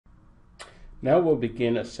Now we'll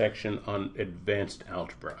begin a section on advanced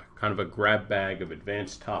algebra, kind of a grab bag of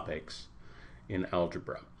advanced topics in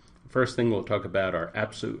algebra. The first thing we'll talk about are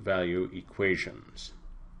absolute value equations.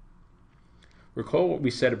 Recall what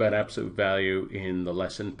we said about absolute value in the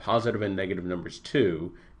lesson Positive and Negative Numbers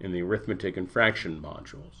 2 in the Arithmetic and Fraction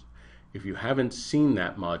modules. If you haven't seen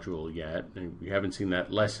that module yet, and you haven't seen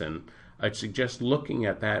that lesson, I'd suggest looking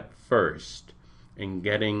at that first and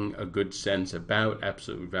getting a good sense about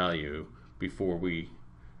absolute value before we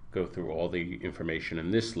go through all the information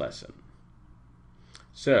in this lesson.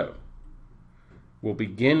 So, we'll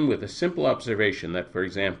begin with a simple observation that, for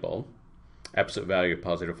example, absolute value of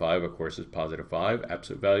positive 5, of course, is positive 5.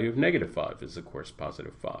 Absolute value of negative 5 is, of course,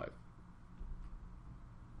 positive 5.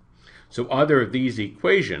 So either of these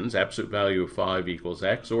equations, absolute value of 5 equals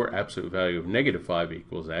x or absolute value of negative 5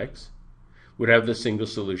 equals x, would have the single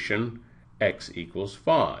solution x equals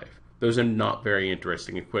 5. Those are not very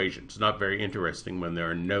interesting equations. Not very interesting when there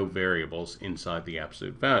are no variables inside the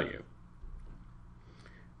absolute value.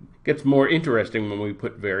 It gets more interesting when we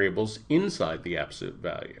put variables inside the absolute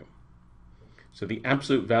value. So the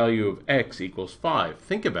absolute value of x equals 5.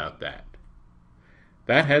 Think about that.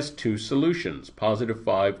 That has two solutions, positive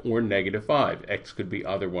 5 or negative 5. X could be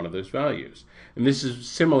either one of those values. And this is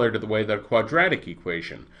similar to the way that a quadratic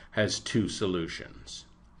equation has two solutions.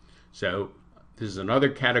 So this is another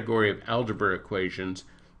category of algebra equations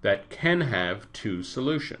that can have two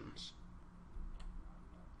solutions.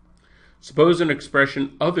 Suppose an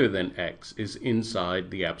expression other than x is inside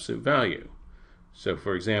the absolute value. So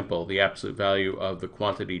for example, the absolute value of the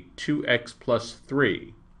quantity 2x plus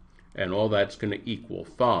 3, and all that's going to equal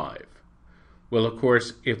 5. Well, of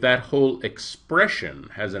course, if that whole expression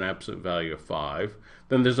has an absolute value of 5,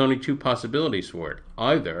 then there's only two possibilities for it.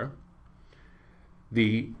 Either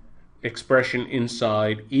the expression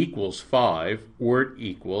inside equals 5 or it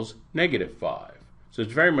equals negative 5. So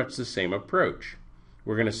it's very much the same approach.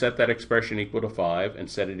 We're going to set that expression equal to 5 and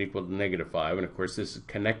set it equal to negative 5. And of course this is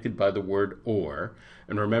connected by the word or.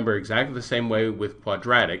 And remember, exactly the same way with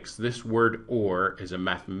quadratics, this word or is a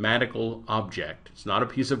mathematical object. It's not a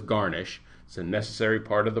piece of garnish. It's a necessary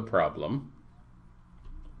part of the problem.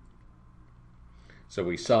 So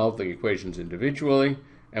we solve the equations individually,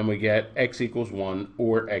 and we get x equals 1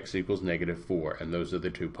 or x equals negative 4, and those are the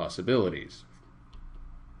two possibilities.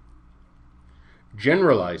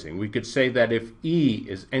 Generalizing, we could say that if e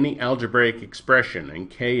is any algebraic expression and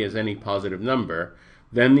k is any positive number,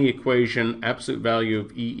 then the equation absolute value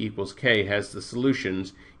of e equals k has the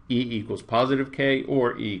solutions e equals positive k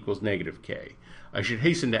or e equals negative k. I should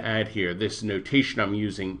hasten to add here, this notation I'm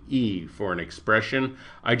using e for an expression,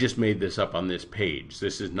 I just made this up on this page.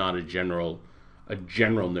 This is not a general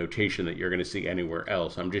notation that you're going to see anywhere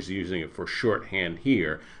else. I'm just using it for shorthand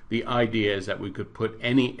here. The idea is that we could put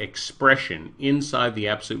any expression inside the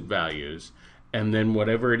absolute values, and then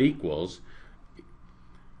whatever it equals,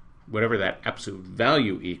 whatever that absolute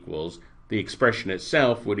value equals, the expression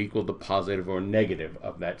itself would equal the positive or negative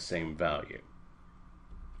of that same value.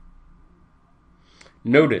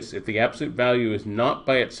 Notice, if the absolute value is not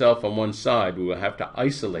by itself on one side, we will have to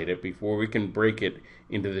isolate it before we can break it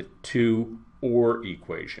into the two or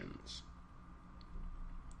equations.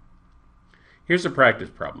 Here's a practice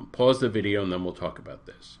problem. Pause the video and then we'll talk about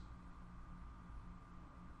this.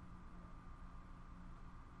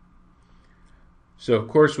 So of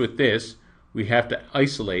course with this, we have to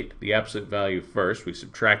isolate the absolute value first. We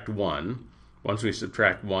subtract 1. Once we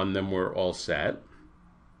subtract 1, then we're all set.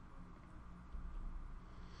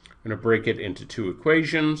 I'm going to break it into two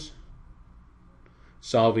equations.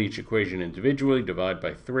 Solve each equation individually, divide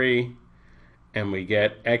by 3. And we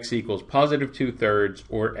get x equals positive 2/3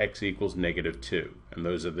 or x equals negative 2. And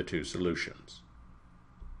those are the two solutions.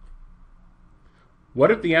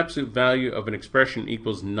 What if the absolute value of an expression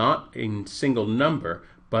equals not a single number,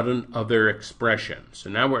 but an other expression? So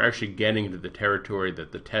now we're actually getting into the territory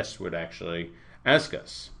that the test would actually ask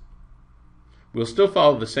us. We'll still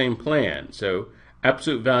follow the same plan. So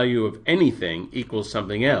absolute value of anything equals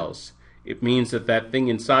something else. It means that that thing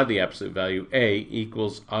inside the absolute value, a,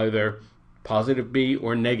 equals either positive b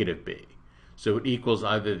or negative b. So it equals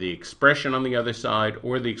either the expression on the other side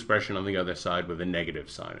or the expression on the other side with a negative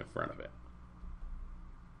sign in front of it.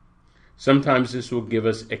 Sometimes this will give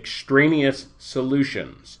us extraneous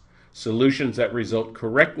solutions, solutions that result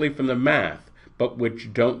correctly from the math, but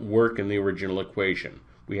which don't work in the original equation.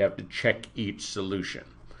 We have to check each solution.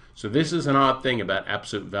 So this is an odd thing about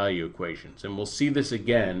absolute value equations, and we'll see this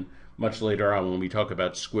again much later on when we talk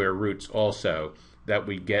about square roots also, that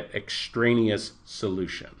we get extraneous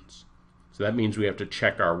solutions. So that means we have to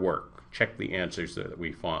check our work, check the answers that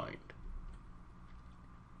we find.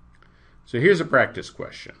 So here's a practice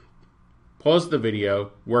question. Pause the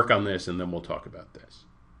video, work on this, and then we'll talk about this.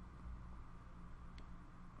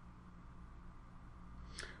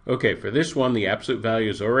 Okay, for this one, the absolute value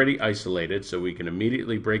is already isolated, so we can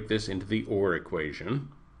immediately break this into the OR equation.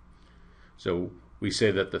 So we say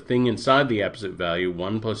that the thing inside the absolute value,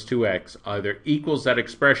 1 plus 2x, either equals that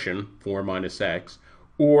expression, 4 minus x,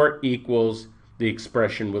 or equals the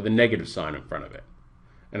expression with a negative sign in front of it.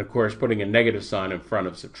 And of course, putting a negative sign in front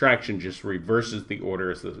of subtraction just reverses the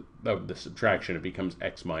order of the subtraction. It becomes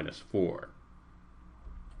x minus 4.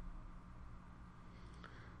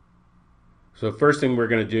 So first thing we're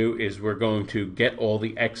going to do is we're going to get all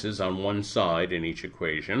the x's on one side in each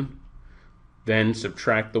equation, then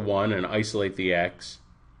subtract the 1 and isolate the x,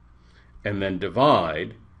 and then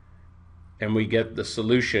divide, and we get the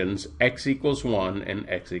solutions x equals 1 and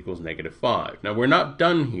x equals negative 5. Now we're not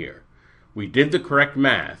done here. We did the correct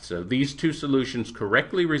math, so these two solutions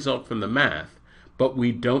correctly result from the math, but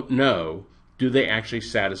we don't know, do they actually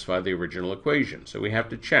satisfy the original equation? So we have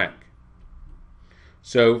to check.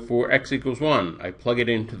 So for x equals 1, I plug it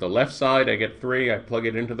into the left side, I get 3. I plug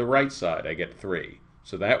it into the right side, I get 3.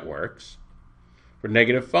 So that works. For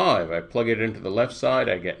negative 5, I plug it into the left side,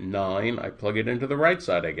 I get 9. I plug it into the right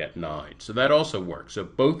side, I get 9. So that also works. So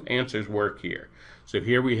both answers work here. So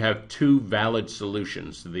here we have two valid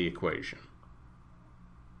solutions to the equation.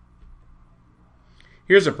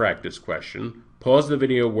 Here's a practice question. Pause the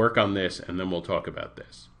video, work on this, and then we'll talk about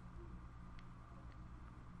this.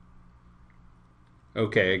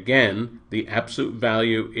 Okay, again, the absolute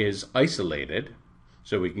value is isolated,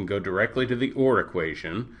 so we can go directly to the OR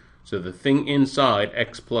equation. So the thing inside,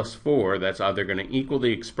 x plus 4, that's either going to equal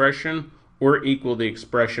the expression or equal the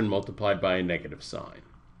expression multiplied by a negative sign.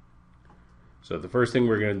 So the first thing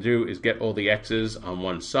we're going to do is get all the x's on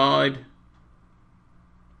one side.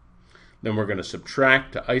 Then we're going to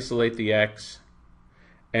subtract to isolate the x,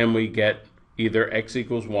 and we get either x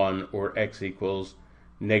equals 1 or x equals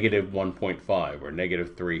negative 1.5 or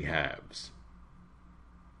negative 3 halves.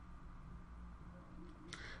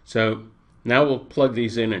 So now we'll plug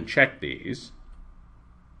these in and check these.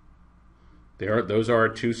 Those are our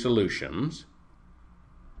two solutions.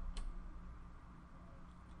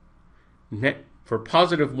 For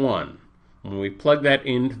positive 1, when we plug that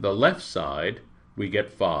into the left side, we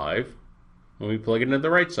get 5. When we plug it into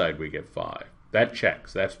the right side, we get 5. That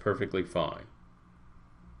checks. That's perfectly fine.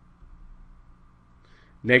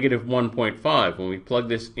 Negative 1.5, when we plug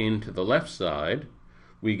this into the left side,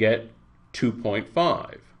 we get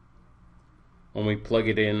 2.5. When we plug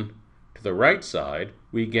it in to the right side,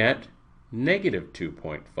 we get negative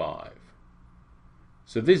 2.5.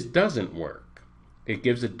 So this doesn't work. It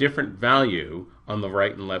gives a different value on the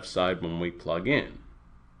right and left side when we plug in.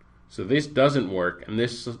 So this doesn't work, and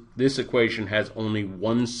this equation has only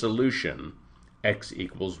one solution, x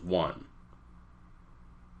equals 1.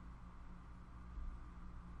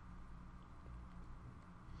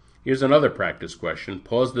 Here's another practice question.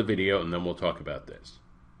 Pause the video and then we'll talk about this.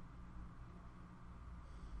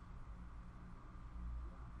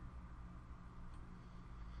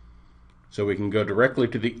 So we can go directly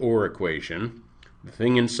to the OR equation. The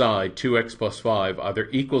thing inside, 2x plus 5, either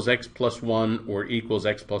equals x plus 1 or equals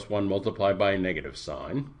x plus 1 multiplied by a negative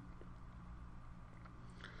sign.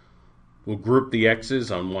 We'll group the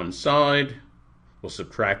x's on one side. We'll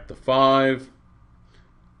subtract the 5.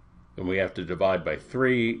 Then we have to divide by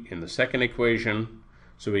 3 in the second equation.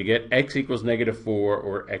 So we get x equals negative 4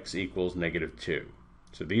 or x equals negative 2.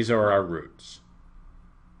 So these are our roots.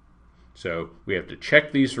 So we have to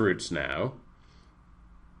check these roots now.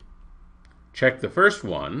 Check the first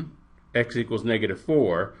one, x equals negative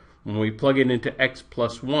 4. When we plug it into x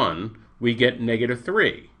plus 1, we get negative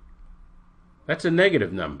 3. That's a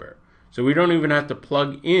negative number. So we don't even have to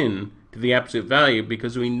plug in to the absolute value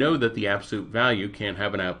because we know that the absolute value can't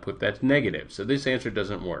have an output that's negative. So this answer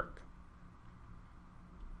doesn't work.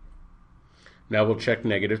 Now we'll check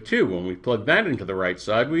negative 2. When we plug that into the right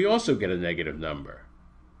side, we also get a negative number.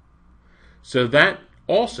 So that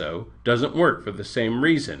also doesn't work for the same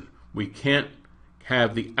reason. We can't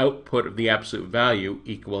have the output of the absolute value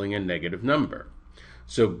equaling a negative number.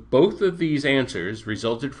 So both of these answers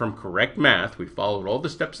resulted from correct math. We followed all the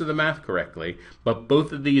steps of the math correctly, but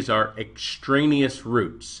both of these are extraneous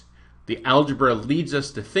roots. The algebra leads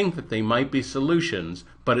us to think that they might be solutions,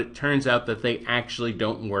 but it turns out that they actually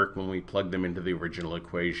don't work when we plug them into the original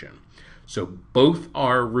equation. So both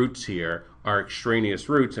our roots here are extraneous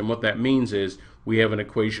roots, and what that means is we have an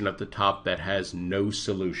equation at the top that has no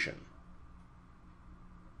solution.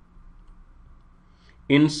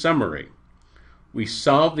 In summary, we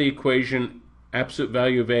solved the equation absolute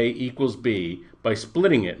value of A equals B by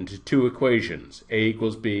splitting it into two equations, A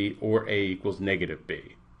equals B or A equals negative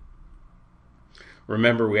B.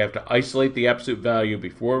 Remember, we have to isolate the absolute value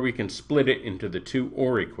before we can split it into the two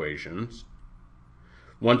OR equations.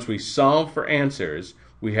 Once we solve for answers,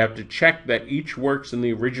 we have to check that each works in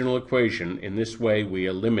the original equation. In this way, we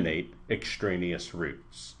eliminate extraneous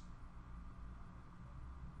roots.